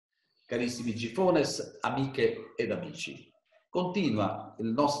carissimi Gifones, amiche ed amici. Continua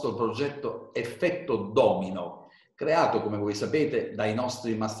il nostro progetto Effetto Domino, creato, come voi sapete, dai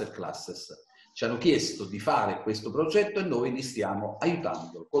nostri masterclasses. Ci hanno chiesto di fare questo progetto e noi li stiamo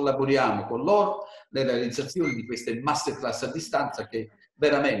aiutando. Collaboriamo con loro nella realizzazione di queste masterclass a distanza che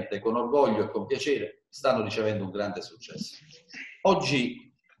veramente, con orgoglio e con piacere, stanno ricevendo un grande successo. Oggi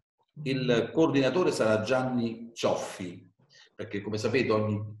il coordinatore sarà Gianni Cioffi, perché come sapete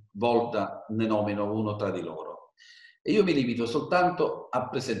ogni volta ne nomino uno tra di loro. E io mi limito soltanto a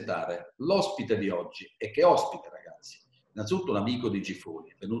presentare l'ospite di oggi. E che ospite, ragazzi! Innanzitutto un amico di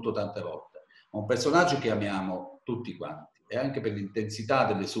Gifoni, venuto tante volte, un personaggio che amiamo tutti quanti, e anche per l'intensità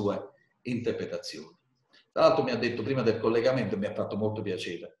delle sue interpretazioni. Tra l'altro mi ha detto prima del collegamento, mi ha fatto molto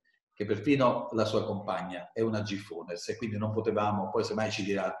piacere, che perfino la sua compagna è una Gifoners e quindi non potevamo, poi semmai ci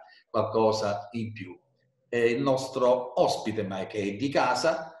dirà qualcosa in più. Il nostro ospite, ma che è di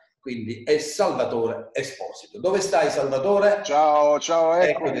casa, quindi è Salvatore Esposito. Dove stai, Salvatore? Ciao, ciao,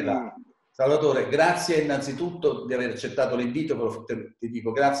 Eccoti eccomi. là. Salvatore, grazie innanzitutto di aver accettato l'invito, ti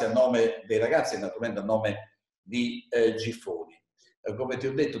dico grazie a nome dei ragazzi e naturalmente a nome di Gifoni. Come ti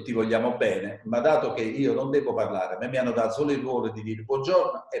ho detto ti vogliamo bene, ma dato che io non devo parlare, a me mi hanno dato solo il ruolo di dire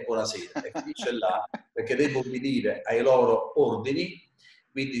buongiorno e buonasera, e finisce là, perché devo obbedire ai loro ordini,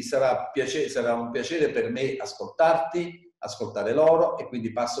 quindi sarà un piacere per me ascoltarti, ascoltare loro, e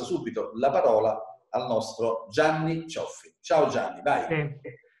quindi passo subito la parola al nostro Gianni Cioffi. Ciao Gianni, vai!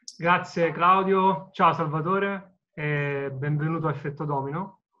 Grazie Claudio, ciao Salvatore, benvenuto a Effetto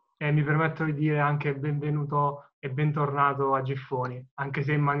Domino, e mi permetto di dire anche benvenuto e bentornato a Giffoni, anche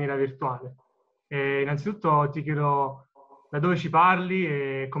se in maniera virtuale. Innanzitutto ti chiedo da dove ci parli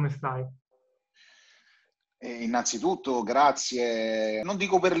e come stai? Innanzitutto grazie, non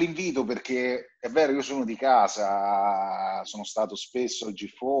dico per l'invito perché è vero, io sono di casa, sono stato spesso a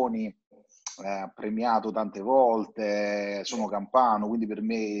Giffoni, premiato tante volte, sono campano, quindi per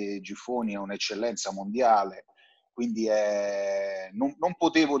me Giffoni è un'eccellenza mondiale, quindi non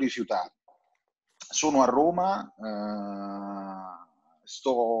potevo rifiutare. Sono a Roma,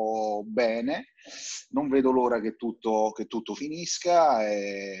 sto bene, non vedo l'ora che tutto finisca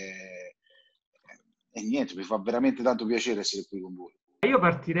e niente, mi fa veramente tanto piacere essere qui con voi. Io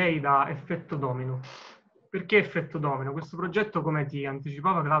partirei da Effetto Domino. Perché Effetto Domino? Questo progetto, come ti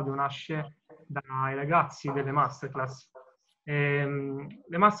anticipava Claudio, nasce dai ragazzi delle masterclass.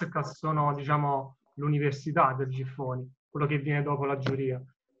 Le masterclass sono, diciamo, l'università del Giffoni, quello che viene dopo la giuria.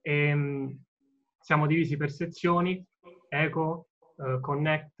 Siamo divisi per sezioni: Eco,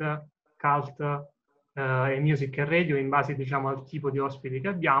 Connect, Cult e Music e Radio, in base, diciamo, al tipo di ospiti che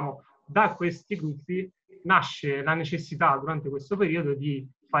abbiamo. Da questi gruppi nasce la necessità, durante questo periodo, di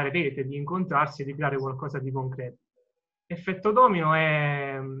fare rete, di incontrarsi e di creare qualcosa di concreto. Effetto domino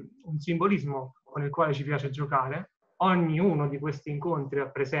è un simbolismo con il quale ci piace giocare. Ognuno di questi incontri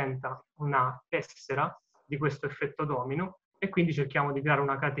rappresenta una tessera di questo effetto domino, e quindi cerchiamo di creare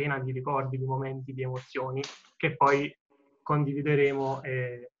una catena di ricordi, di momenti, di emozioni che poi condivideremo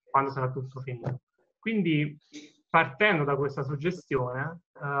quando sarà tutto finito. Quindi, partendo da questa suggestione,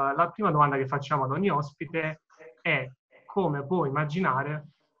 la prima domanda che facciamo ad ogni ospite è: come può immaginare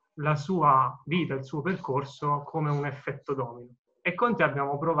la sua vita, il suo percorso come un effetto domino? E con te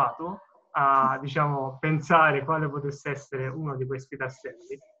abbiamo provato a, diciamo, pensare quale potesse essere uno di questi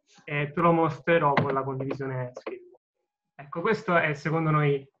tasselli, e te lo mostrerò con la condivisione schermo. Ecco, questo è secondo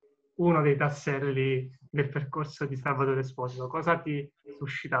noi uno dei tasselli del percorso di Salvatore Esposito. Cosa ti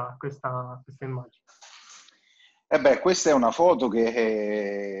suscita questa immagine? Questa è una foto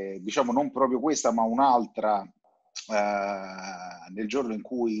che, diciamo, non proprio questa, ma un'altra, nel giorno in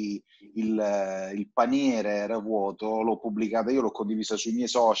cui il paniere era vuoto, l'ho pubblicata io, l'ho condivisa sui miei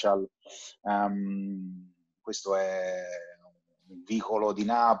social. Questo è un vicolo di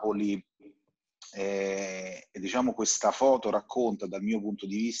Napoli e diciamo questa foto racconta, dal mio punto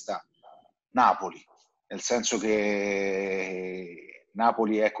di vista, Napoli, nel senso che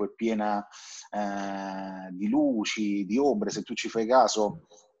Napoli, ecco, è piena di luci, di ombre. Se tu ci fai caso,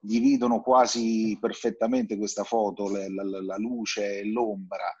 dividono quasi perfettamente questa foto, la luce e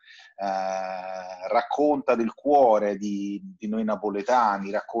l'ombra. Racconta del cuore di noi napoletani,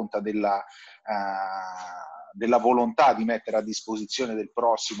 racconta della volontà di mettere a disposizione del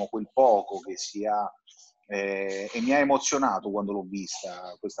prossimo quel poco che si ha, e mi ha emozionato quando l'ho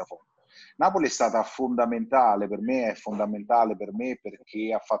vista questa foto. Napoli è stata fondamentale per me, è fondamentale per me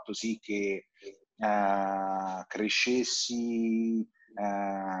perché ha fatto sì che crescessi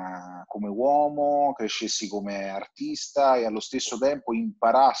come uomo, crescessi come artista e allo stesso tempo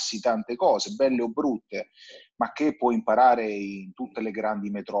imparassi tante cose, belle o brutte, ma che puoi imparare in tutte le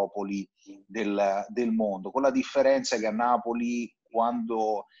grandi metropoli del mondo, con la differenza che a Napoli,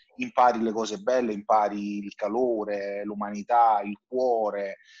 quando impari le cose belle, impari il calore, l'umanità, il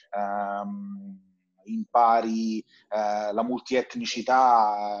cuore, impari la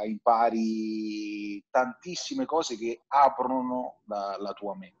multietnicità, impari tantissime cose che aprono la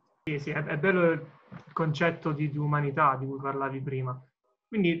tua mente. Sì, sì, è bello il concetto di umanità di cui parlavi prima.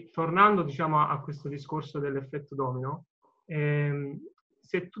 Quindi, tornando, diciamo, a questo discorso dell'effetto domino,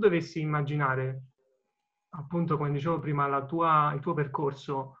 se tu dovessi immaginare, appunto, come dicevo prima, il tuo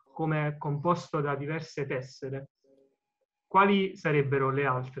percorso come composto da diverse tessere, quali sarebbero le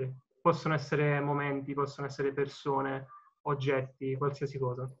altre? Possono essere momenti, possono essere persone, oggetti, qualsiasi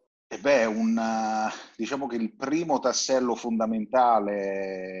cosa. E beh, diciamo che il primo tassello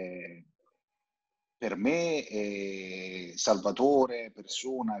fondamentale per me è Salvatore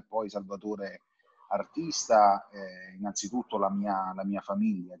persona e poi Salvatore artista, innanzitutto la mia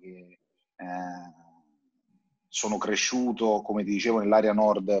famiglia, che sono cresciuto, come ti dicevo, nell'area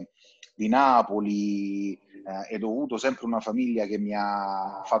nord di Napoli, ed ho avuto sempre una famiglia che mi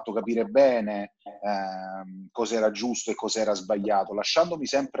ha fatto capire bene cos'era giusto e cos'era sbagliato, lasciandomi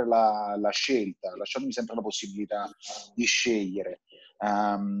sempre la scelta, lasciandomi sempre la possibilità di scegliere.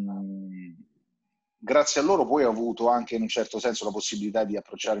 Grazie a loro poi ho avuto anche in un certo senso la possibilità di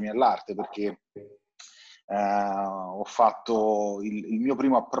approcciarmi all'arte, perché ho fatto il mio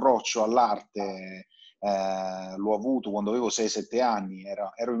primo approccio all'arte, l'ho avuto quando avevo 6-7 anni,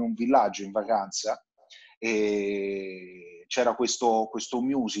 ero in un villaggio in vacanza e c'era questo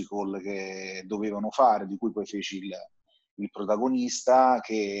musical che dovevano fare, di cui poi feci il protagonista,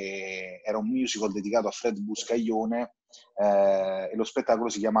 che era un musical dedicato a Fred Buscaglione, e lo spettacolo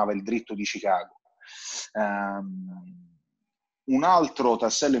si chiamava Il dritto di Chicago. Un altro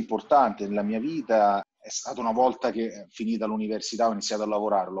tassello importante nella mia vita è stato, una volta che finita l'università ho iniziato a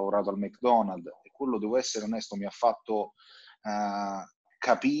lavorare, ho lavorato al McDonald's, e quello, devo essere onesto, mi ha fatto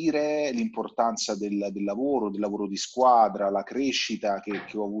capire l'importanza del lavoro di squadra, la crescita che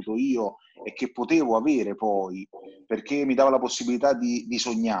ho avuto io e che potevo avere poi, perché mi dava la possibilità di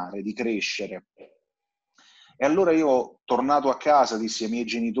sognare, di crescere. E allora io, tornato a casa, dissi ai miei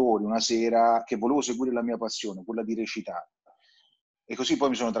genitori una sera che volevo seguire la mia passione, quella di recitare. E così poi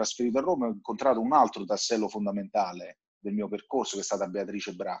mi sono trasferito a Roma e ho incontrato un altro tassello fondamentale del mio percorso, che è stata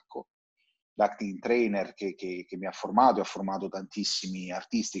Beatrice Bracco, l'acting trainer che mi ha formato e ha formato tantissimi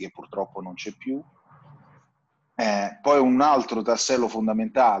artisti, che purtroppo non c'è più. Poi un altro tassello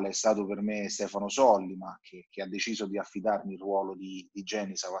fondamentale è stato per me Stefano Sollima, che ha deciso di affidarmi il ruolo di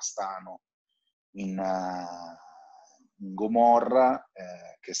Jenny Savastano in Gomorra,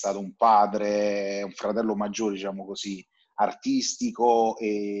 che è stato un padre, un fratello maggiore, diciamo così, artistico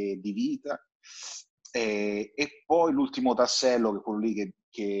e di vita. E poi l'ultimo tassello, che è quello lì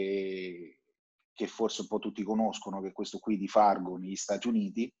che forse un po' tutti conoscono, che è questo qui di Fargo, negli Stati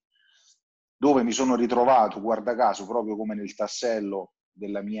Uniti, dove mi sono ritrovato, guarda caso, proprio come nel tassello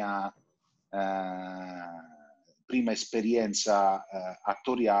della mia prima esperienza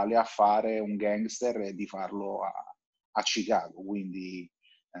attoriale, a fare un gangster e di farlo a Chicago. Quindi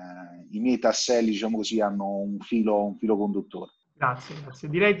i miei tasselli, diciamo così, hanno un filo conduttore. Grazie, grazie.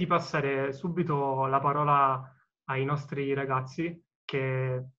 Direi di passare subito la parola ai nostri ragazzi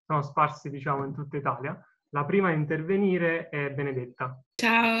che sono sparsi, diciamo, in tutta Italia. La prima a intervenire è Benedetta.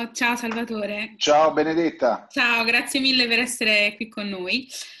 Ciao Salvatore. Ciao Benedetta. Ciao, grazie mille per essere qui con noi.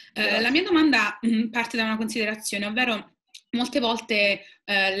 La mia domanda parte da una considerazione, ovvero molte volte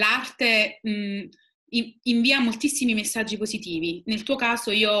l'arte invia moltissimi messaggi positivi. Nel tuo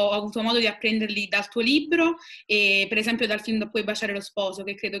caso io ho avuto modo di apprenderli dal tuo libro e per esempio dal film Puoi baciare lo sposo,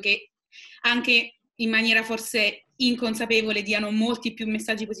 che credo che anche in maniera forse inconsapevole diano molti più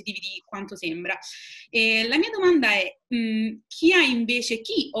messaggi positivi di quanto sembra. La mia domanda è, chi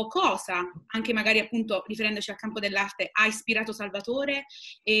o cosa, anche magari appunto riferendoci al campo dell'arte, ha ispirato Salvatore?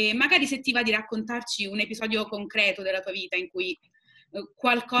 E magari se ti va di raccontarci un episodio concreto della tua vita in cui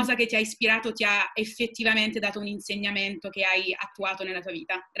qualcosa che ti ha ispirato ti ha effettivamente dato un insegnamento che hai attuato nella tua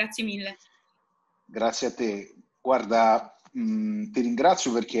vita. Grazie mille. Grazie a te. Guarda, ti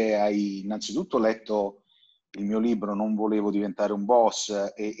ringrazio perché hai innanzitutto letto il mio libro Non volevo diventare un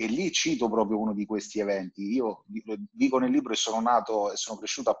boss, e lì cito proprio uno di questi eventi. Io dico nel libro che sono nato e sono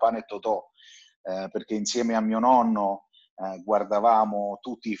cresciuto a Pane e Totò, perché insieme a mio nonno guardavamo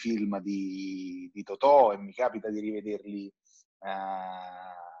tutti i film di Totò, e mi capita di rivederli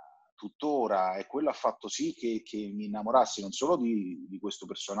tuttora, e quello ha fatto sì che mi innamorassi non solo di questo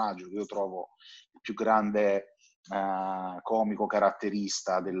personaggio, che io trovo il più grande comico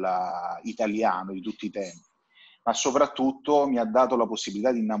caratterista italiano di tutti i tempi, ma soprattutto mi ha dato la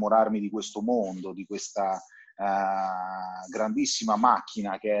possibilità di innamorarmi di questo mondo, di questa grandissima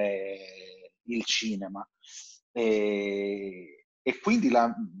macchina che è il cinema. E quindi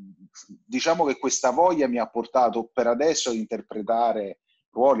diciamo che questa voglia mi ha portato per adesso ad interpretare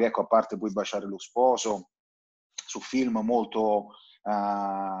ruoli, ecco, a parte Puoi baciare lo sposo, su film molto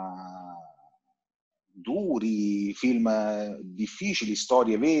duri, film difficili,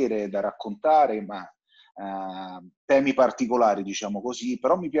 storie vere da raccontare, ma temi particolari, diciamo così.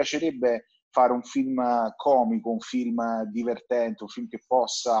 Però mi piacerebbe fare un film comico, un film divertente, un film che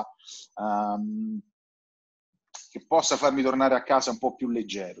possa farmi tornare a casa un po' più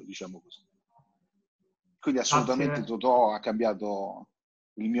leggero, diciamo così. Quindi assolutamente Grazie. Totò ha cambiato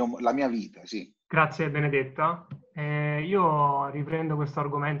la mia vita, sì. Grazie Benedetta. Io riprendo questo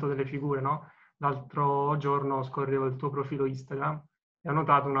argomento delle figure, no? L'altro giorno scorrevo il tuo profilo Instagram e ho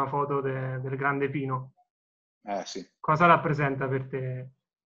notato una foto del grande Pino. Sì. Cosa rappresenta per te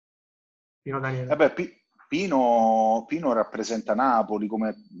Pino Daniele? Pino rappresenta Napoli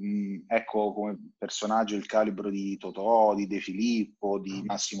come personaggio il calibro di Totò, di De Filippo, di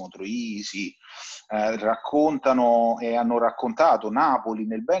Massimo Troisi. Raccontano e hanno raccontato Napoli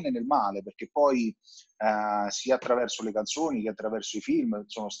nel bene e nel male, perché poi sia attraverso le canzoni che attraverso i film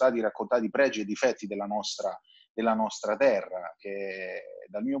sono stati raccontati pregi e difetti della nostra terra, che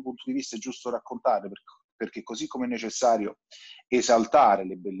dal mio punto di vista è giusto raccontare, perché così come è necessario esaltare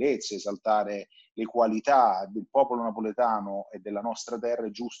le bellezze, esaltare le qualità del popolo napoletano e della nostra terra,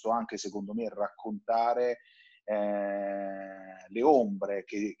 è giusto anche, secondo me, raccontare le ombre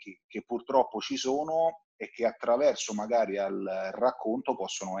che purtroppo ci sono e che attraverso magari al racconto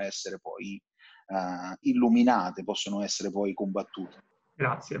possono essere poi illuminate, possono essere poi combattute.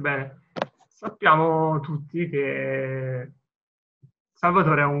 Grazie, bene. Sappiamo tutti che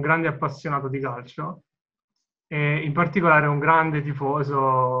Salvatore è un grande appassionato di calcio e in particolare un grande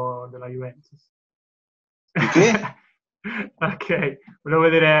tifoso della Juventus. Di che? Ok, volevo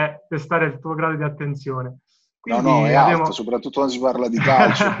testare il tuo grado di attenzione. Quindi No, è alto, soprattutto quando si parla di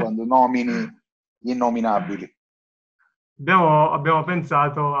calcio e quando nomini gli innominabili. Abbiamo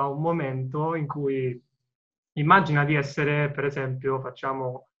pensato a un momento in cui immagina di essere, per esempio,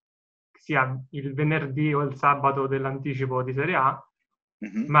 facciamo sia il venerdì o il sabato dell'anticipo di Serie A,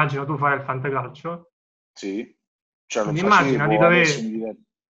 immagino tu fai il fantacalcio. Sì, cioè lo Quindi immagina di facevo, adesso dover... mi diverto.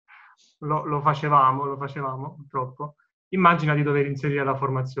 Lo facevamo purtroppo. Immagina di dover inserire la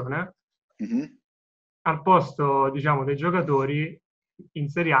formazione. Al posto, diciamo, dei giocatori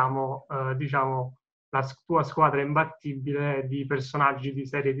inseriamo, diciamo, la tua squadra imbattibile di personaggi di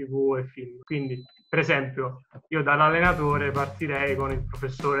serie TV e film. Quindi, per esempio, io dall'allenatore partirei con il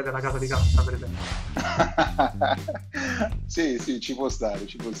professore della casa di carta, per esempio. Sì, ci può stare.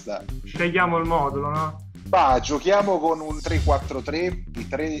 Scegliamo il modulo, no? Giochiamo con un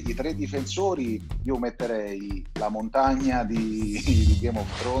 3-4-3, i tre difensori. Io metterei la montagna di Game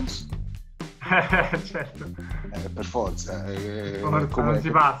of Thrones. Certo. Per forza. Non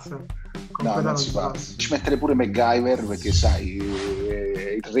si passa. No, non si passa. Ci metterei pure MacGyver, perché sai,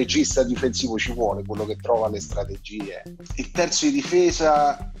 il regista difensivo ci vuole, quello che trova le strategie. Il terzo di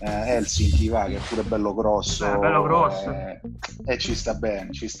difesa, Helsinki, che è pure bello grosso. Bello grosso. Ci sta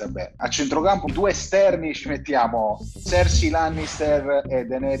bene. A centrocampo, 2 esterni, ci mettiamo Cersei Lannister e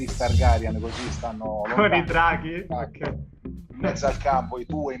Daenerys Targaryen, così stanno lontani. Con i draghi? Ok. In mezzo al campo i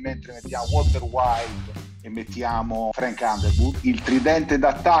due, mentre mettiamo Walter White e mettiamo Frank Underwood. Il tridente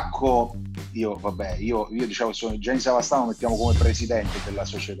d'attacco, io diciamo, sono Gianni Savastano, mettiamo come presidente della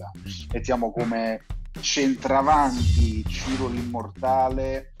società, mettiamo come centravanti Ciro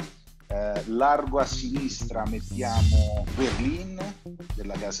l'Immortale, largo a sinistra mettiamo Berlin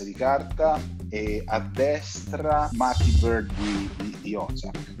della casa di carta e a destra Matty Bird di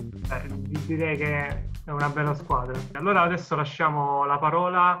Ozark. Direi che è una bella squadra. Allora adesso lasciamo la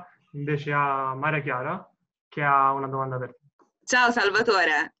parola invece a Maria Chiara, che ha una domanda per te. Ciao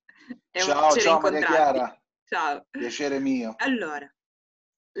Salvatore, è un piacere ciao Maria incontrarti. Chiara. Ciao. Piacere mio. Allora,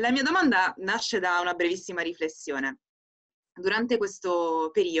 la mia domanda nasce da una brevissima riflessione. Durante questo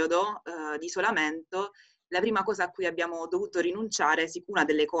periodo di isolamento, la prima cosa a cui abbiamo dovuto rinunciare, una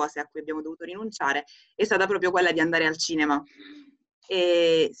delle cose a cui abbiamo dovuto rinunciare, è stata proprio quella di andare al cinema.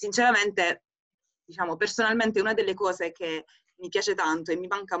 E sinceramente, diciamo, personalmente una delle cose che mi piace tanto e mi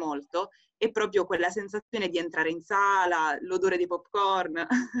manca molto è proprio quella sensazione di entrare in sala, l'odore dei popcorn,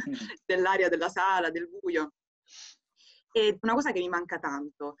 dell'aria della sala, del buio. È una cosa che mi manca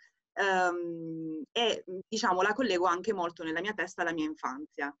tanto e diciamo la collego anche molto nella mia testa alla mia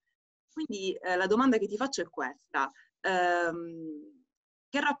infanzia. Quindi la domanda che ti faccio è questa.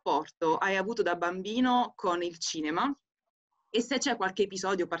 che rapporto hai avuto da bambino con il cinema e se c'è qualche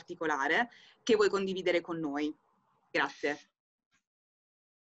episodio particolare che vuoi condividere con noi. Grazie.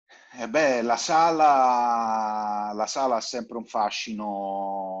 La sala ha sempre un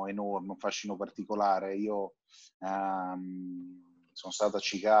fascino enorme, un fascino particolare. Io sono stato a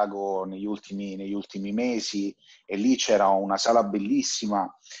Chicago negli ultimi mesi e lì c'era una sala bellissima,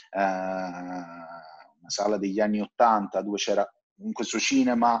 una sala degli anni '80 dove c'era in questo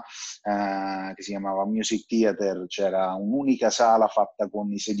cinema che si chiamava Music Theater, c'era un'unica sala fatta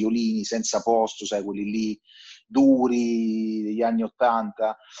con i sediolini senza posto, sai, quelli lì duri degli anni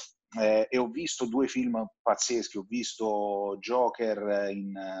 '80. E ho visto 2 film pazzeschi, ho visto Joker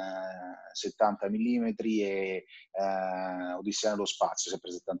in 70 mm e Odissea nello spazio,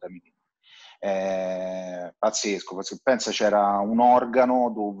 sempre 70 mm. Pazzesco, pensa c'era un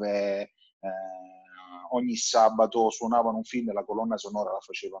organo dove ogni sabato suonavano un film e la colonna sonora la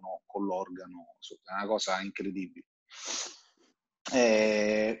facevano con l'organo, è una cosa incredibile.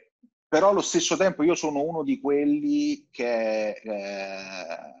 Però allo stesso tempo io sono uno di quelli che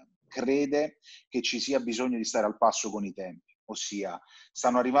crede che ci sia bisogno di stare al passo con i tempi, ossia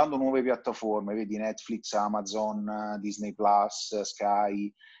stanno arrivando nuove piattaforme, vedi Netflix, Amazon, Disney Plus, Sky,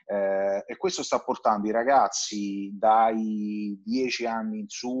 e questo sta portando i ragazzi dai 10 anni in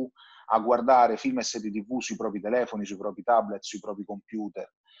su a guardare film e serie TV sui propri telefoni, sui propri tablet, sui propri computer.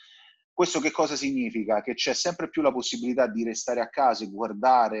 Questo che cosa significa? Che c'è sempre più la possibilità di restare a casa e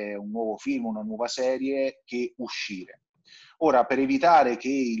guardare un nuovo film, una nuova serie, che uscire. Ora, per evitare che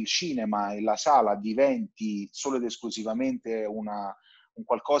il cinema e la sala diventi solo ed esclusivamente un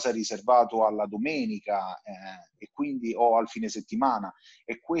qualcosa riservato alla domenica e quindi o al fine settimana,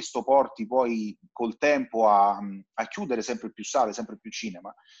 e questo porti poi col tempo a chiudere sempre più sale, sempre più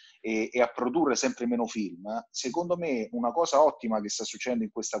cinema e a produrre sempre meno film, secondo me una cosa ottima che sta succedendo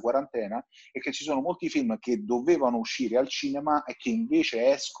in questa quarantena è che ci sono molti film che dovevano uscire al cinema e che invece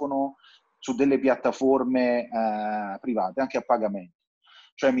escono su delle piattaforme private, anche a pagamento.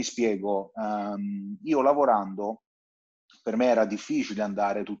 Cioè, mi spiego, io lavorando, per me era difficile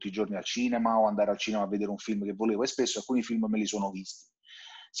andare tutti i giorni al cinema o andare al cinema a vedere un film che volevo, e spesso alcuni film me li sono visti.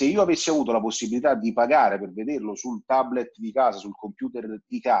 Se io avessi avuto la possibilità di pagare per vederlo sul tablet di casa, sul computer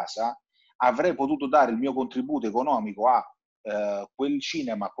di casa, avrei potuto dare il mio contributo economico a quel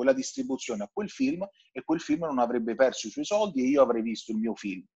cinema, a quella distribuzione, a quel film, e quel film non avrebbe perso i suoi soldi e io avrei visto il mio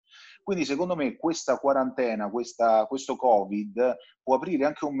film. Quindi secondo me questa quarantena, questo Covid può aprire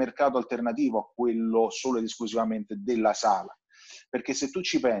anche un mercato alternativo a quello solo ed esclusivamente della sala. Perché se tu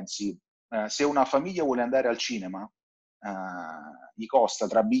ci pensi, se una famiglia vuole andare al cinema, gli costa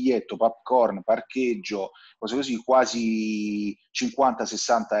tra biglietto, popcorn, parcheggio, cose così, quasi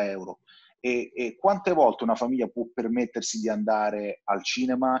 50-60 euro. E quante volte una famiglia può permettersi di andare al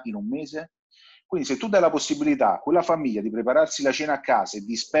cinema in un mese? Quindi se tu dai la possibilità a quella famiglia di prepararsi la cena a casa e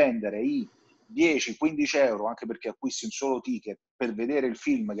di spendere i 10-15 euro, anche perché acquisti un solo ticket, per vedere il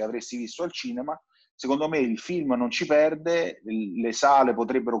film che avresti visto al cinema, secondo me il film non ci perde, le sale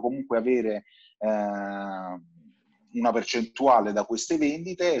potrebbero comunque avere una percentuale da queste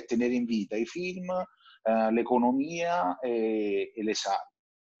vendite e tenere in vita i film, l'economia e le sale.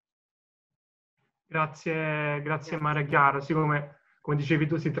 Grazie Maria Chiara. Sì, come dicevi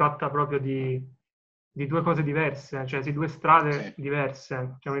tu, si tratta proprio di 2 cose diverse, cioè di 2 strade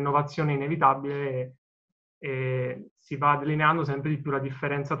diverse. C'è un'innovazione inevitabile e si va delineando sempre di più la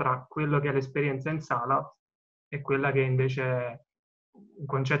differenza tra quello che è l'esperienza in sala e quella che invece è un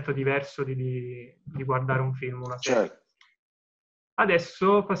concetto diverso di guardare un film, una serie. Certo.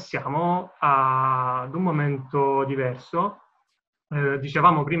 Adesso passiamo ad un momento diverso.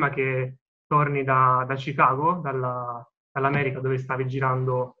 Dicevamo prima che torni da Chicago, dall'America, dove stavi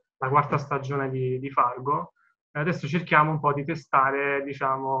girando la 4ª stagione di Fargo. Adesso cerchiamo un po' di testare,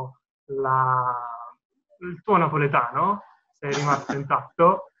 diciamo, il tuo napoletano, se è rimasto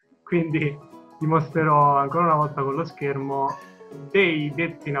intatto, quindi ti mostrerò ancora una volta con lo schermo dei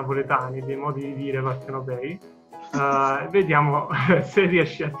detti napoletani, dei modi di dire partenopei. Vediamo se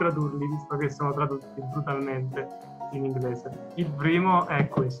riesci a tradurli, visto che sono tradotti brutalmente in inglese. Il primo è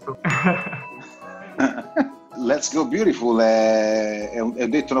questo. Let's go beautiful è un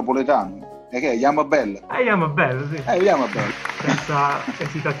detto napoletano. E che è? Chiama bella? Chiama bella, sì. Chiama bella. Senza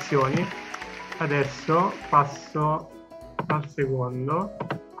esitazioni. Adesso passo al secondo.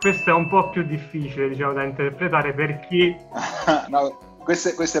 Questo è un po' più difficile, diciamo, da interpretare per chi... No,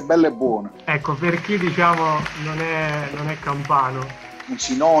 questo è bello e buono. Ecco, per chi, diciamo, non è campano. Un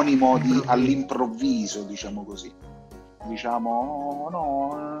sinonimo di all'improvviso, diciamo così. diciamo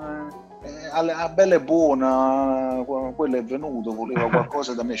no, bella e buona, quello è venuto, voleva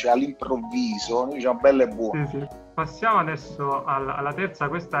qualcosa da me, cioè all'improvviso, noi diciamo bella e buona. Sì, sì. Passiamo adesso alla terza,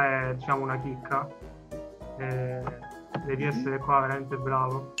 questa è diciamo una chicca. Devi essere qua veramente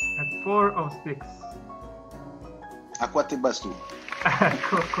bravo. At 4 of Sticks. A quattro bastoni.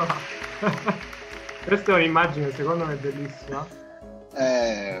 Ecco qua. Questa è un'immagine secondo me bellissima.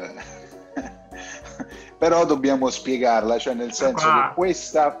 Però dobbiamo spiegarla, cioè nel senso che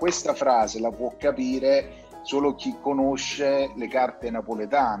questa frase la può capire solo chi conosce le carte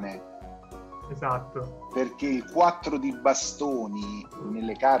napoletane. Esatto. Perché il 4 di bastoni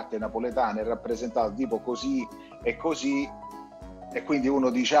nelle carte napoletane è rappresentato tipo così e così, e quindi uno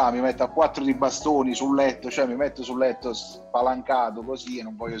dice mi metto a 4 di bastoni sul letto, cioè mi metto sul letto spalancato così e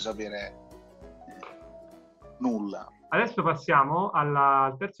non voglio sapere nulla. Adesso passiamo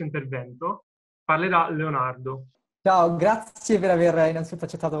al terzo intervento. Parlerà Leonardo. Ciao, grazie per aver innanzitutto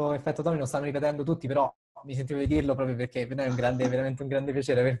accettato Effetto Domino, stanno ripetendo tutti, però mi sentivo di dirlo proprio perché per noi è veramente un grande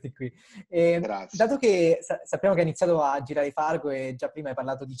piacere averti qui. Grazie. Dato che sappiamo che hai iniziato a girare Fargo e già prima hai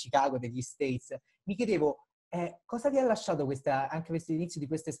parlato di Chicago, degli States, mi chiedevo cosa ti ha lasciato anche questo inizio di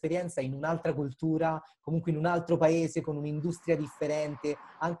questa esperienza in un'altra cultura, comunque in un altro paese, con un'industria differente,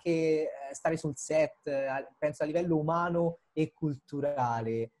 anche stare sul set, penso a livello umano e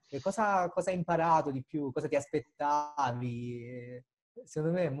culturale. Cosa hai imparato di più? Cosa ti aspettavi?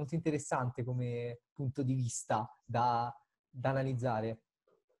 Secondo me è molto interessante come punto di vista da analizzare.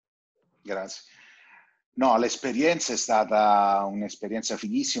 Grazie. No, l'esperienza è stata un'esperienza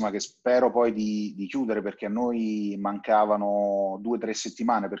fighissima che spero poi di chiudere, perché a noi mancavano 2 o 3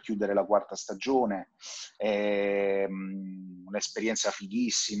 settimane per chiudere la 4ª stagione. Un'esperienza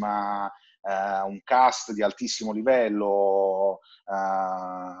fighissima, un cast di altissimo livello,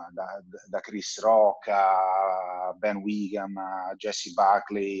 da Chris Rock a Ben Wiggum, a Jesse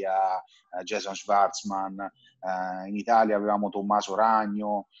Buckley, a Jason Schwartzman. In Italia avevamo Tommaso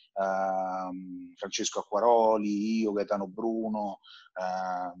Ragno, Francesco Acquaroli, io, Gaetano Bruno,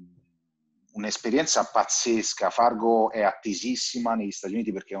 un'esperienza pazzesca. Fargo è attesissima negli Stati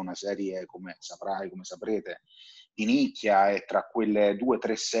Uniti perché è una serie, come saprete, di nicchia, è tra quelle 2 o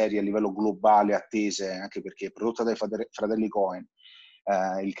 3 serie a livello globale attese, anche perché è prodotta dai fratelli Coen.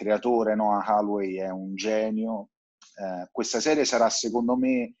 Il creatore Noah Hawley è un genio. Questa serie sarà secondo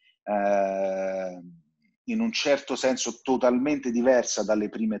me in un certo senso totalmente diversa dalle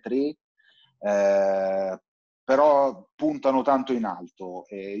prime 3, però puntano tanto in alto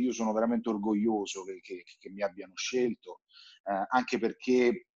e io sono veramente orgoglioso che mi abbiano scelto, anche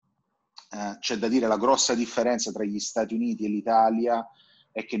perché c'è da dire la grossa differenza tra gli Stati Uniti e l'Italia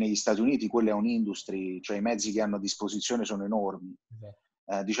è che negli Stati Uniti quella è un'industria, cioè i mezzi che hanno a disposizione sono enormi.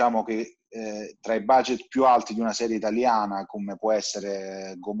 Diciamo che tra i budget più alti di una serie italiana, come può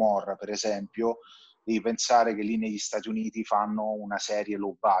essere Gomorra per esempio, devi pensare che lì negli Stati Uniti fanno una serie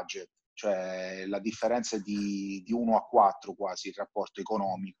low budget, cioè la differenza è di 1 a 4 quasi il rapporto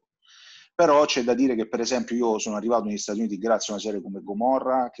economico. Però c'è da dire che per esempio io sono arrivato negli Stati Uniti grazie a una serie come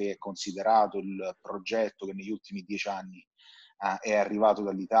Gomorra, che è considerato il progetto che negli ultimi 10 anni è arrivato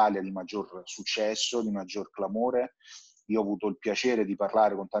dall'Italia di maggior successo, di maggior clamore. Io ho avuto il piacere di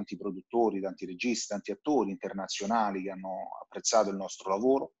parlare con tanti produttori, tanti registi, tanti attori internazionali che hanno apprezzato il nostro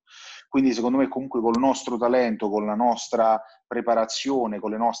lavoro. Quindi secondo me comunque col nostro talento, con la nostra preparazione,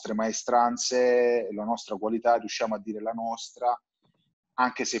 con le nostre maestranze, la nostra qualità, riusciamo a dire la nostra,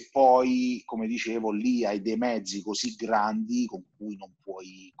 anche se poi, come dicevo, lì hai dei mezzi così grandi con cui non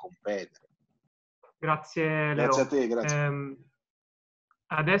puoi competere. Grazie Leo. Grazie a te, grazie.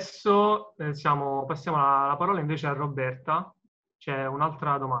 Adesso passiamo la parola invece a Roberta. C'è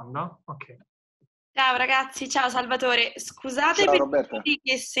un'altra domanda. Ok. Ciao ragazzi, ciao Salvatore. Scusate ciao, per Roberta. tutti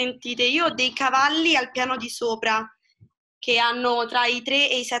che sentite, io ho dei cavalli al piano di sopra che hanno tra i 3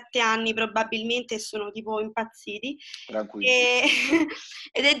 e i 7 anni probabilmente e sono tipo impazziti. Tranquillo.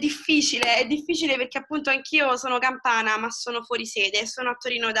 Ed è difficile perché appunto anch'io sono campana ma sono fuori sede, sono a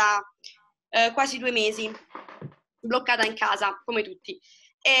Torino da quasi 2 mesi, bloccata in casa come tutti.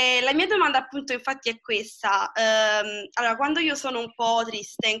 E la mia domanda appunto infatti è questa, allora quando io sono un po'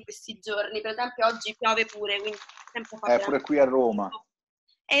 triste in questi giorni, per esempio oggi piove pure, quindi sempre fa pure qui a Roma.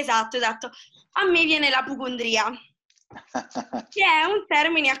 Esatto, a me viene l'apocondria, che è un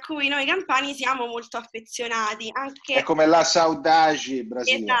termine a cui noi campani siamo molto affezionati. Anche... È come la saudade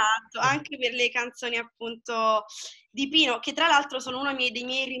brasiliana. Esatto, anche per le canzoni appunto di Pino, che tra l'altro sono uno dei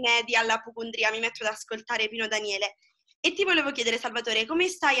miei rimedi all'apocondria, mi metto ad ascoltare Pino Daniele. E ti volevo chiedere, Salvatore, come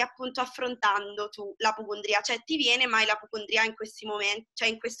stai appunto affrontando tu l'apocondria? Cioè, ti viene mai l'apocondria in questi momenti, cioè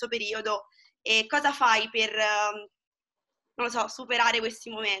in questo periodo? E cosa fai per non lo so, superare questi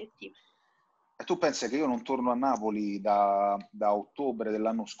momenti. E tu pensi che io non torno a Napoli da ottobre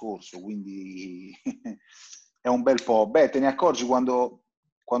dell'anno scorso, quindi è un bel po'. Beh, te ne accorgi quando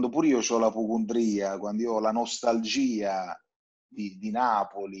pure io ho l'apocondria, quando io ho la nostalgia di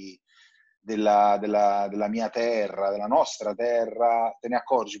Napoli, della mia terra, della nostra terra, te ne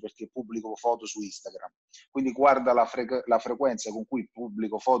accorgi perché pubblico foto su Instagram. Quindi guarda la frequenza con cui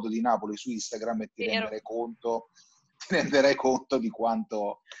pubblico foto di Napoli su Instagram e ti renderai conto di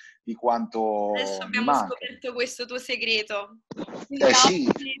quanto Adesso mi abbiamo manca. scoperto questo tuo segreto. Sì.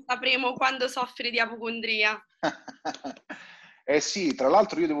 Sapremo quando soffri di apocondria. Sì, tra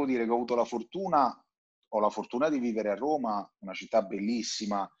l'altro io devo dire che ho la fortuna di vivere a Roma, una città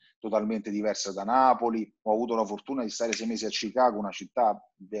bellissima, totalmente diversa da Napoli. Ho avuto la fortuna di stare 6 mesi a Chicago, una città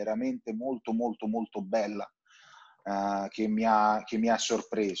veramente molto, molto, molto bella, che mi ha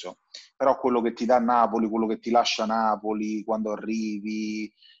sorpreso. Però quello che ti dà Napoli, quello che ti lascia Napoli, quando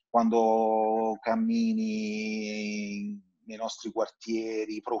arrivi, quando cammini nei nostri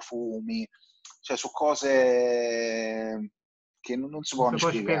quartieri, i profumi, cioè su cose che non si possono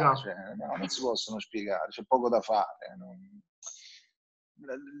spiegare, cioè, no, non si possono spiegare, c'è poco da fare.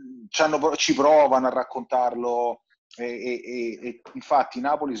 Ci provano a raccontarlo e infatti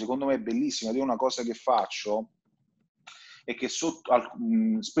Napoli secondo me è bellissima. Io una cosa che faccio è che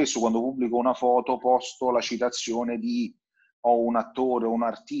spesso quando pubblico una foto posto la citazione di un attore o un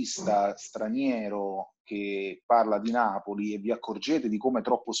artista straniero che parla di Napoli, e vi accorgete di come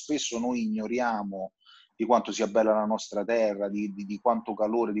troppo spesso noi ignoriamo di quanto sia bella la nostra terra, di quanto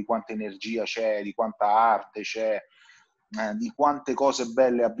calore, di quanta energia c'è, di quanta arte c'è, di quante cose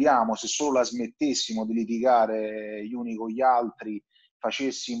belle abbiamo. Se solo la smettessimo di litigare gli uni con gli altri,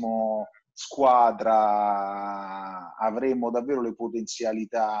 facessimo squadra, avremmo davvero delle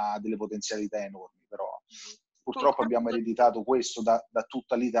potenzialità enormi. Però purtroppo abbiamo ereditato questo da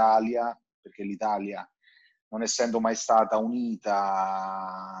tutta l'Italia, perché l'Italia, non essendo mai stata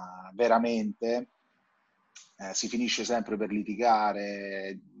unita veramente, si finisce sempre per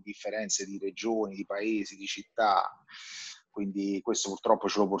litigare, differenze di regioni, di paesi, di città. Quindi questo purtroppo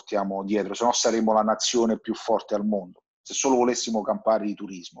ce lo portiamo dietro, se no saremmo la nazione più forte al mondo. Se solo volessimo campare di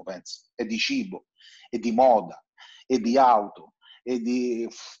turismo, penso, e di cibo, e di moda, e di auto,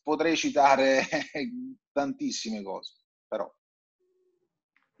 potrei citare tantissime cose, però.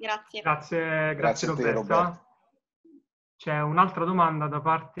 Grazie. Grazie a te, Roberta. C'è un'altra domanda da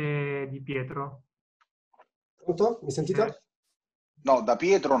parte di Pietro. Pronto? Mi sentite? No, da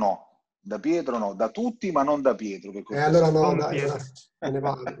Pietro no. Da Pietro no, da tutti, ma non da Pietro. Allora no, Don dai, Pietro. me ne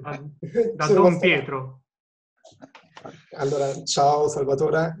vado. Da Don Pietro. Allora, ciao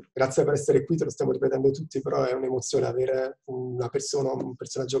Salvatore, grazie per essere qui, te lo stiamo ripetendo tutti, però è un'emozione avere un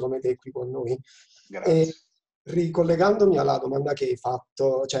personaggio come te qui con noi. Grazie. E ricollegandomi alla domanda che hai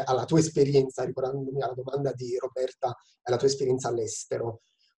fatto, cioè alla tua esperienza, ricordandomi alla domanda di Roberta e alla tua esperienza all'estero,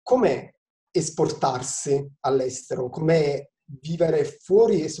 com'è esportarsi all'estero? Com'è vivere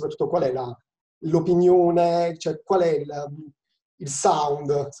fuori e soprattutto qual è l'opinione, cioè qual è il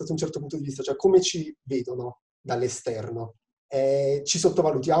sound sotto un certo punto di vista, cioè come ci vedono dall'esterno? Ci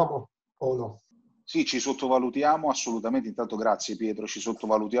sottovalutiamo o no? Sì, ci sottovalutiamo assolutamente. Intanto grazie Pietro, ci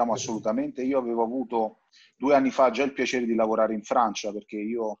sottovalutiamo assolutamente. Io avevo avuto 2 anni fa già il piacere di lavorare in Francia, perché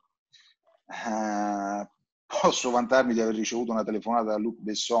io posso vantarmi di aver ricevuto una telefonata da Luc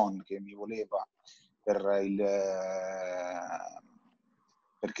Besson che mi voleva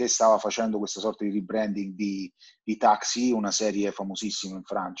perché stava facendo questa sorta di rebranding di Taxi, una serie famosissima in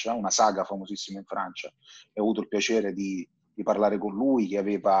Francia, una saga famosissima in Francia. E ho avuto il piacere di parlare con lui, che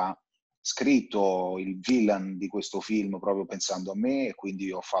aveva scritto il villain di questo film proprio pensando a me, e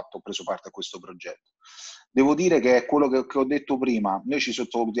quindi ho preso parte a questo progetto. Devo dire che è quello che ho detto prima: noi ci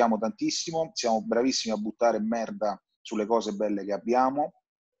sottovalutiamo tantissimo, siamo bravissimi a buttare merda sulle cose belle che abbiamo.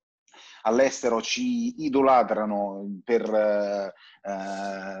 All'estero ci idolatrano per la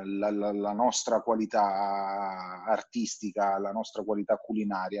nostra qualità artistica, la nostra qualità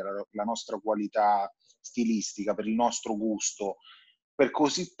culinaria, la nostra qualità stilistica, per il nostro gusto, per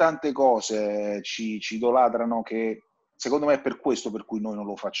così tante cose ci idolatrano, che secondo me è per questo per cui noi non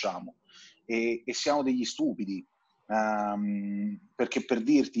lo facciamo, e siamo degli stupidi, perché, per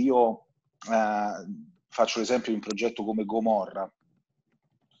dirti, io faccio l'esempio di un progetto come Gomorra.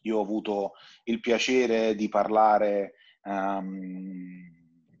 Io ho avuto il piacere di parlare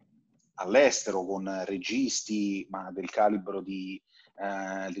all'estero con registi del calibro di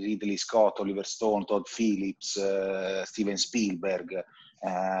Ridley Scott, Oliver Stone, Todd Phillips, Steven Spielberg,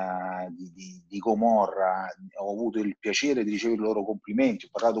 di Gomorra, ho avuto il piacere di ricevere i loro complimenti, ho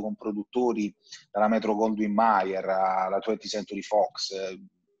parlato con produttori dalla Metro Goldwyn Mayer alla 20th Century Fox,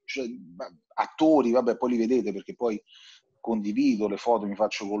 cioè, attori, vabbè, poi li vedete perché poi condivido le foto, mi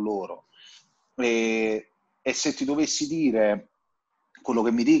faccio con loro. E se ti dovessi dire quello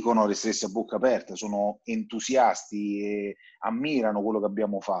che mi dicono, resteresti a bocca aperta, sono entusiasti e ammirano quello che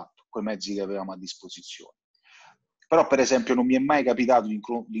abbiamo fatto, con i mezzi che avevamo a disposizione. Però, per esempio, non mi è mai capitato di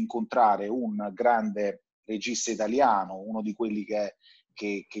incontrare un grande regista italiano, uno di quelli che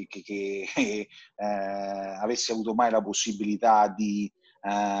avessi avuto mai la possibilità di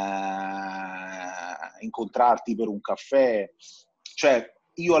incontrarti per un caffè. Cioè,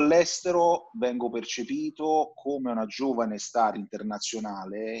 io all'estero vengo percepito come una giovane star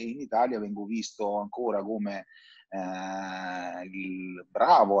internazionale, in Italia vengo visto ancora come il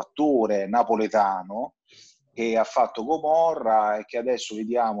bravo attore napoletano che ha fatto Gomorra e che adesso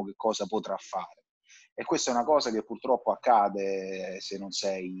vediamo che cosa potrà fare. E questa è una cosa che purtroppo accade se non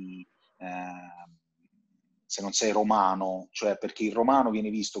sei romano, cioè perché il romano viene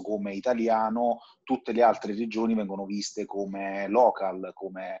visto come italiano, tutte le altre regioni vengono viste come local,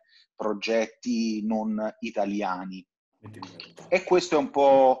 come progetti non italiani. E questo è un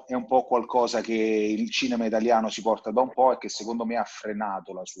po' qualcosa che il cinema italiano si porta da un po' e che secondo me ha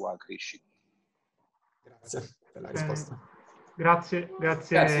frenato la sua crescita. Grazie per la risposta. Grazie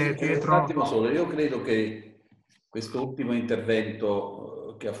Pietro. Un attimo solo, io credo che questo ultimo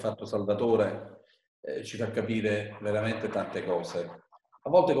intervento che ha fatto Salvatore ci fa capire veramente tante cose. A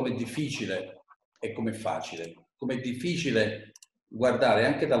volte com'è difficile e com'è facile. Com'è difficile guardare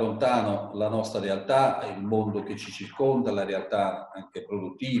anche da lontano la nostra realtà, il mondo che ci circonda, la realtà anche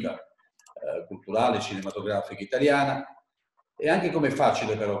produttiva, culturale, cinematografica italiana, e anche com'è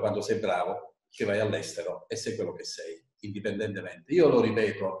facile però quando sei bravo, che vai all'estero e sei quello che sei, indipendentemente. Io lo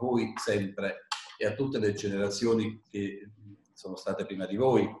ripeto a voi sempre e a tutte le generazioni che sono state prima di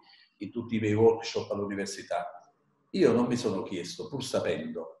voi, in tutti i miei workshop all'università. Io non mi sono chiesto, pur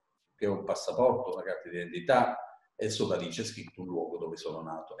sapendo che ho un passaporto, una carta d'identità e sopra lì c'è scritto un luogo dove sono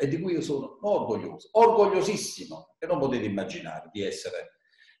nato e di cui io sono orgoglioso, orgogliosissimo, che non potete immaginare di essere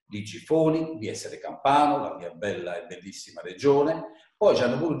di Gifoni, di essere campano, la mia bella e bellissima regione. Poi ci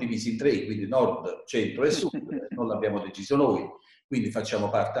hanno pure divisi in 3, quindi nord, centro e sud, non l'abbiamo deciso noi, quindi facciamo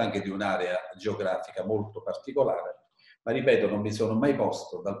parte anche di un'area geografica molto particolare. Ma ripeto, non mi sono mai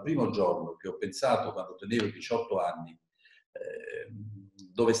posto dal primo giorno che ho pensato, quando tenevo 18 anni,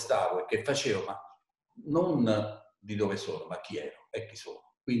 dove stavo e che facevo, ma non di dove sono, ma chi ero e chi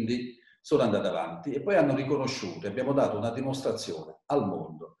sono. Quindi sono andato avanti e poi hanno riconosciuto, abbiamo dato una dimostrazione al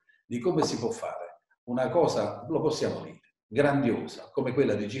mondo di come si può fare una cosa, lo possiamo dire, grandiosa come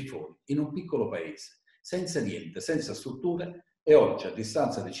quella di Gifoni in un piccolo paese, senza niente, senza strutture, e oggi a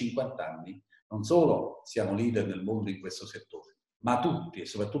distanza di 50 anni non solo siamo leader nel mondo in questo settore, ma tutti e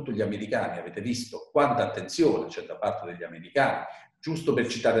soprattutto gli americani, avete visto quanta attenzione c'è da parte degli americani, giusto per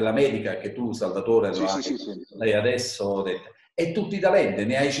citare l'America che tu Salvatore lo hai adesso detto, e tutti i talenti,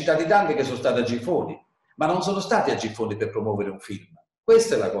 ne hai citati tanti che sono stati a Gifoni, ma non sono stati a Gifoni per promuovere un film.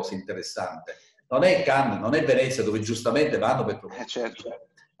 Questa è la cosa interessante. Non è Cannes, non è Venezia dove giustamente vanno per promuovere. Certo.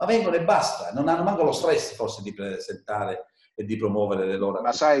 Ma vengono e basta, non hanno manco lo stress forse di presentare e di promuovere le loro.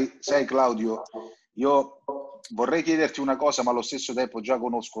 Ma sai Claudio, io vorrei chiederti una cosa, ma allo stesso tempo già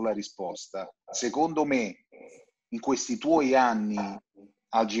conosco la risposta. Secondo me, in questi tuoi anni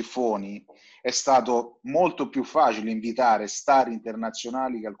a Gifoni è stato molto più facile invitare star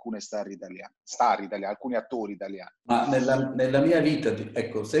internazionali che alcune star italiane, alcuni attori italiani. Ma nella mia vita,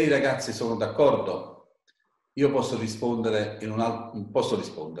 ecco, se i ragazzi sono d'accordo, io posso rispondere posso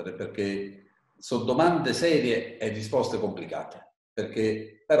rispondere perché sono domande serie e risposte complicate,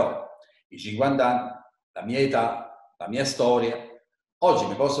 perché però i 50 anni, la mia età, la mia storia, oggi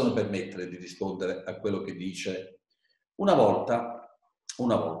mi possono permettere di rispondere a quello che dice. Una volta,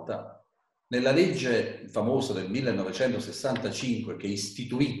 nella legge famosa del 1965 che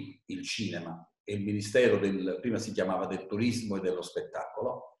istituì il cinema e il Ministero prima si chiamava del Turismo e dello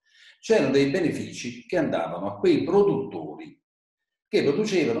Spettacolo, c'erano dei benefici che andavano a quei produttori che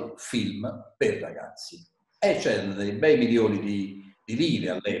producevano film per ragazzi. E c'erano dei bei milioni di lire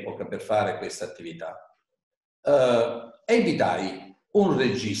all'epoca per fare questa attività. E invitai un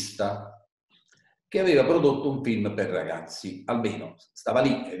regista che aveva prodotto un film per ragazzi, almeno stava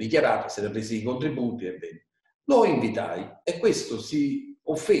lì, è dichiarato, si era presi i contributi e bene. Lo invitai e questo si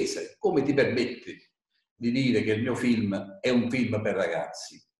offese. Come ti permetti di dire che il mio film è un film per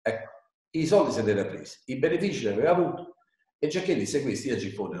ragazzi? Ecco, i soldi se li era presi, i benefici li aveva avuto e già che disse questi a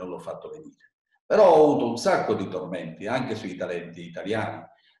Gifoni non l'ho fatto venire. Però ho avuto un sacco di tormenti anche sui talenti italiani,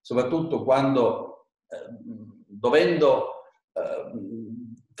 soprattutto quando dovendo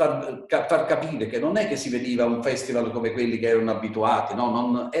far capire che non è che si veniva a un festival come quelli che erano abituati,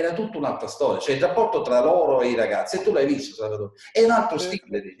 no, era tutta un'altra storia, cioè il rapporto tra loro e i ragazzi, e tu l'hai visto, Salvatore, è un altro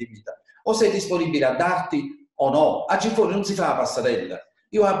stile di vita. O sei disponibile a darti o no. A Gifone non si fa la passarella.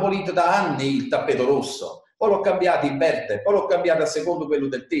 Io ho abolito da anni il tappeto rosso, poi l'ho cambiato in verde, poi l'ho cambiato a secondo quello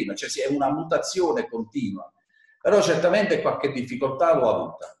del tema, cioè è una mutazione continua. Però certamente qualche difficoltà l'ho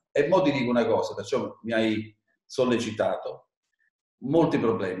avuta. E mo ti dico una cosa, perciò mi hai sollecitato. Molti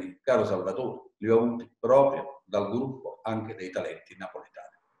problemi, caro Salvatore, li ho avuti proprio dal gruppo anche dei talenti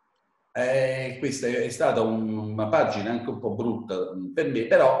napoletani. Questa è stata una pagina anche un po' brutta per me,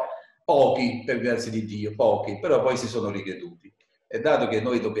 però pochi, per grazia di Dio, pochi, però poi si sono ricreduti. E dato che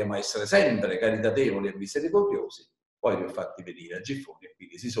noi dobbiamo essere sempre caritatevoli e misericordiosi, poi li ho fatti venire a Gifone e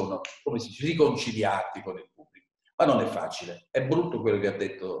quindi si sono, come si dice, riconciliati con il pubblico. Ma non è facile, è brutto quello che ha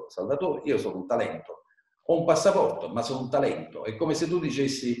detto Salvatore, io sono un talento, ho un passaporto, ma sono un talento. È come se tu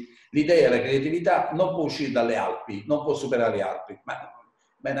dicessi l'idea e la creatività non può uscire dalle Alpi, non può superare le Alpi, ma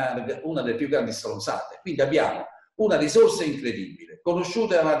è una delle più grandi stronzate. Quindi abbiamo una risorsa incredibile,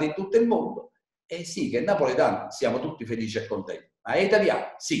 conosciuta e amata in tutto il mondo, e sì, che è napoletano, siamo tutti felici e contenti. Ma è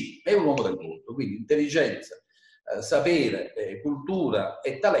italiano? Sì, è un uomo del mondo, quindi intelligenza, sapere, cultura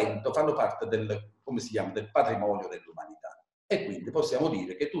e talento fanno parte del, come si chiama, del patrimonio dell'umanità. E quindi possiamo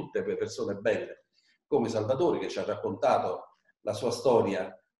dire che tutte le persone belle, come Salvatore, che ci ha raccontato la sua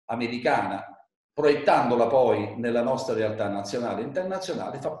storia americana, proiettandola poi nella nostra realtà nazionale e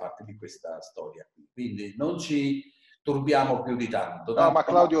internazionale, fa parte di questa storia. Quindi non ci turbiamo più di tanto. No, ma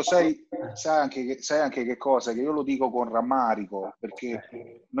Claudio, sai anche che cosa? Che io lo dico con rammarico,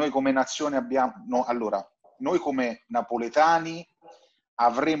 perché noi come nazione abbiamo... No, allora, noi come napoletani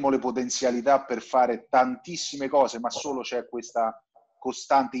avremmo le potenzialità per fare tantissime cose, ma solo c'è questa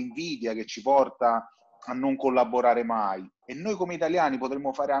costante invidia che ci porta a non collaborare mai. E noi come italiani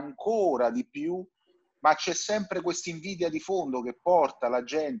potremmo fare ancora di più, ma c'è sempre questa invidia di fondo che porta la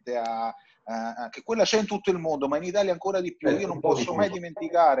gente a... che quella c'è in tutto il mondo, ma in Italia ancora di più. Io non posso mai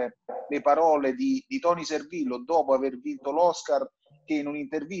dimenticare le parole di Tony Servillo dopo aver vinto l'Oscar, che in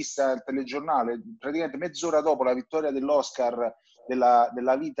un'intervista al telegiornale, praticamente mezz'ora dopo la vittoria dell'Oscar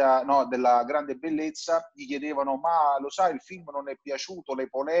della vita, no, della grande bellezza, gli chiedevano: ma lo sai, il film non è piaciuto, le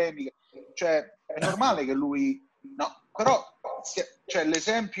polemiche, cioè è normale che lui... No, però cioè,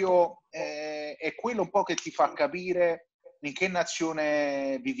 l'esempio è quello un po' che ti fa capire in che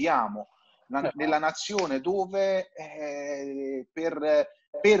nazione viviamo, nella nazione dove per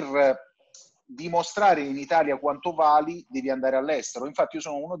dimostrare in Italia quanto vali devi andare all'estero. Infatti io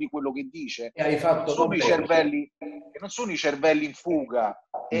sono uno di quello che dice non sono i cervelli in fuga,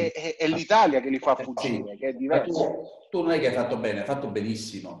 è l'Italia che li fa fuggire, che è diverso. Tu non è che hai fatto bene, hai fatto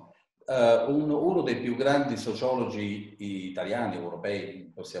benissimo. Uno dei più grandi sociologi italiani, europei,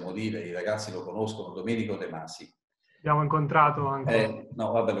 possiamo dire, i ragazzi lo conoscono, Domenico De Masi. Abbiamo incontrato anche.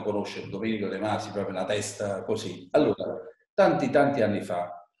 No, vabbè, lo conosce, Domenico De Masi, proprio una testa così. Allora, tanti anni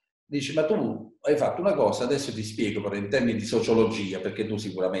fa, dice: ma tu hai fatto una cosa, adesso ti spiego però in termini di sociologia, perché tu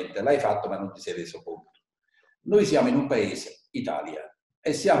sicuramente l'hai fatto ma non ti sei reso conto. Noi siamo in un paese, Italia,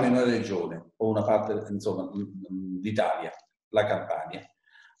 e siamo in una regione, o una parte, insomma, d'Italia, la Campania,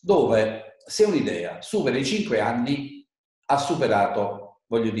 dove se un'idea supera i 5 anni ha superato,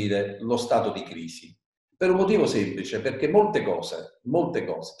 voglio dire, lo stato di crisi. Per un motivo semplice, perché molte cose,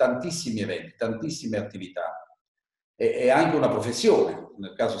 tantissimi eventi, tantissime attività e anche una professione,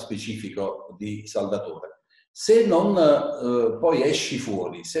 nel caso specifico di Salvatore, se non poi esci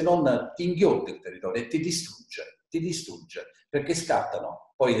fuori, se non ti inghiotti il territorio e ti distrugge, perché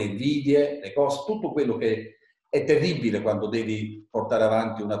scattano poi le invidie, le cose, tutto quello che è terribile quando devi portare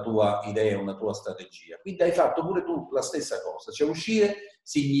avanti una tua idea, una tua strategia. Quindi hai fatto pure tu la stessa cosa, cioè uscire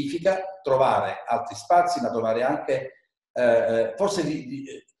significa trovare altri spazi, ma trovare anche, forse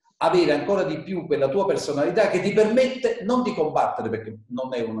avere ancora di più quella tua personalità che ti permette non di combattere, perché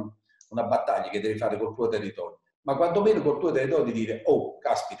non è una battaglia che devi fare col tuo territorio, ma quantomeno col tuo territorio di dire: oh,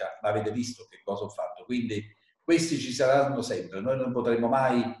 caspita, l'avete visto che cosa ho fatto? Quindi questi ci saranno sempre, noi non potremo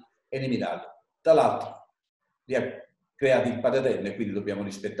mai eliminarli. Tra l'altro, li ha creati il Padre Eterno e quindi dobbiamo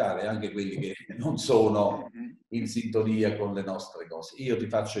rispettare anche quelli che non sono in sintonia con le nostre cose. Io ti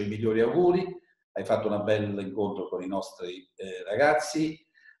faccio i migliori auguri, hai fatto un bel incontro con i nostri ragazzi,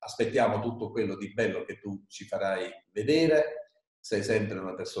 aspettiamo tutto quello di bello che tu ci farai vedere, sei sempre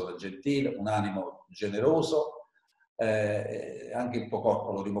una persona gentile, un animo generoso, anche il tuo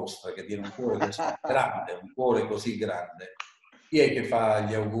corpo lo dimostra, che tiene un cuore così grande, Chi è che fa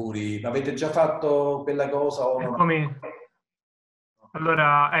gli auguri? Avete già fatto quella cosa o no? Eccomi.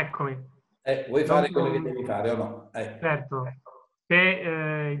 Allora, eccomi. Vuoi fare quello che devi fare o no? Certo. Se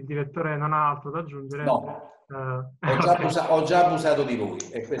il direttore non ha altro da aggiungere... No. Okay. Ho già abusato di voi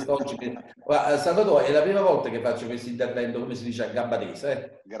e quest'oggi... Salvatore, è la prima volta che faccio questo intervento, come si dice, a gamba tesa.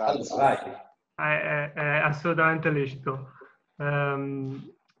 Grazie. Allora, vai. È assolutamente lecito.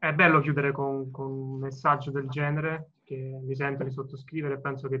 È bello chiudere con un messaggio del genere, che mi sento di sottoscrivere,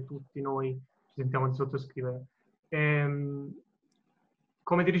 penso che tutti noi ci sentiamo di sottoscrivere.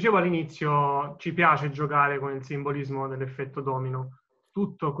 Come ti dicevo all'inizio, ci piace giocare con il simbolismo dell'effetto domino.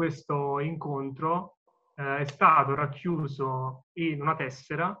 Tutto questo incontro è stato racchiuso in una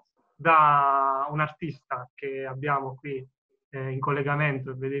tessera da un artista che abbiamo qui in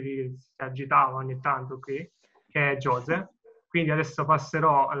collegamento, vedevi che si agitava ogni tanto qui, che è Giose. Quindi adesso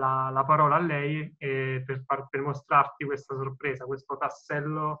passerò la parola a lei per mostrarti questa sorpresa, questo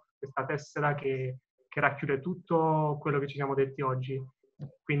tassello, questa tessera che racchiude tutto quello che ci siamo detti oggi.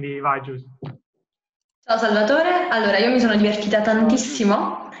 Quindi vai Giuse. Ciao Salvatore, allora io mi sono divertita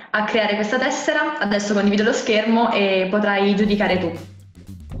tantissimo a creare questa tessera, adesso condivido lo schermo e potrai giudicare tu.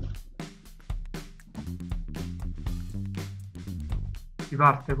 Si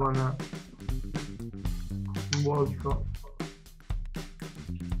parte con un volto.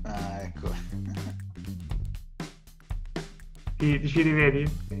 Ah, ecco. Ti ci rivedi?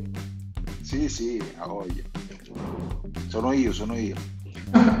 Sì, a voglia. Sono io.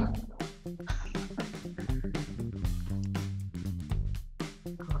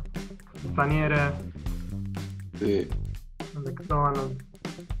 Il paniere. Sì. McDonald's.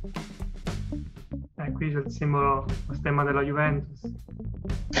 Qui c'è il simbolo, lo stemma della Juventus.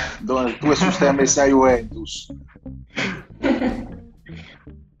 Dove tu su stemma sta Juventus.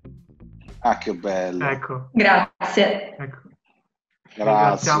 Ah, che bello. Ecco. Grazie. Ecco.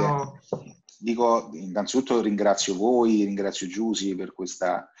 Grazie. Dico, innanzitutto ringrazio voi, ringrazio Giusy per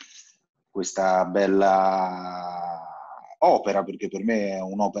questa bella opera, perché per me è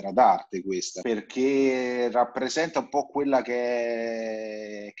un'opera d'arte questa, perché rappresenta un po' quella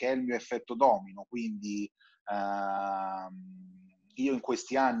che è il mio effetto domino, quindi io in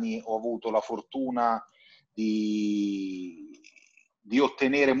questi anni ho avuto la fortuna di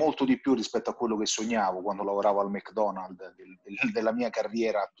ottenere molto di più rispetto a quello che sognavo quando lavoravo al McDonald's della mia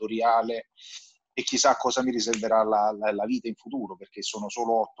carriera attoriale, e chissà cosa mi riserverà la vita in futuro, perché sono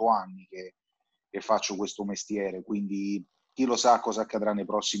solo 8 anni che faccio questo mestiere, quindi chi lo sa cosa accadrà nei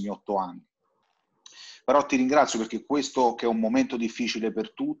prossimi 8 anni. Però ti ringrazio, perché questo, che è un momento difficile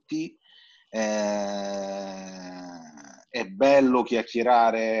per tutti, è bello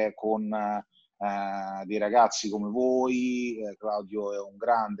chiacchierare con dei ragazzi come voi. Claudio è un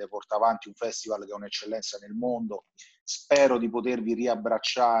grande, porta avanti un festival che è un'eccellenza nel mondo. Spero di potervi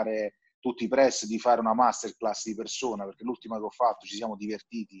riabbracciare tutti presto, di fare una masterclass di persona, perché l'ultima che ho fatto ci siamo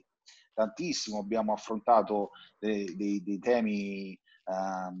divertiti tantissimo, abbiamo affrontato dei temi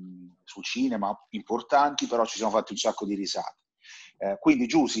sul cinema importanti, però ci siamo fatti un sacco di risate. Quindi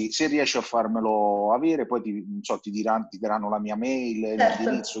Giusy, se riesci a farmelo avere, poi ti daranno la mia mail, certo,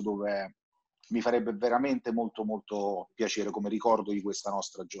 l'indirizzo, dove mi farebbe veramente molto molto piacere come ricordo di questa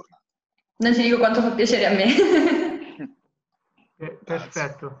nostra giornata. Non ti dico quanto fa piacere a me.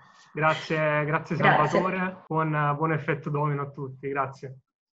 Perfetto, grazie Salvatore, buon effetto domino a tutti, grazie.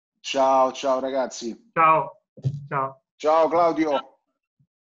 Ciao ragazzi. Ciao. Ciao Claudio.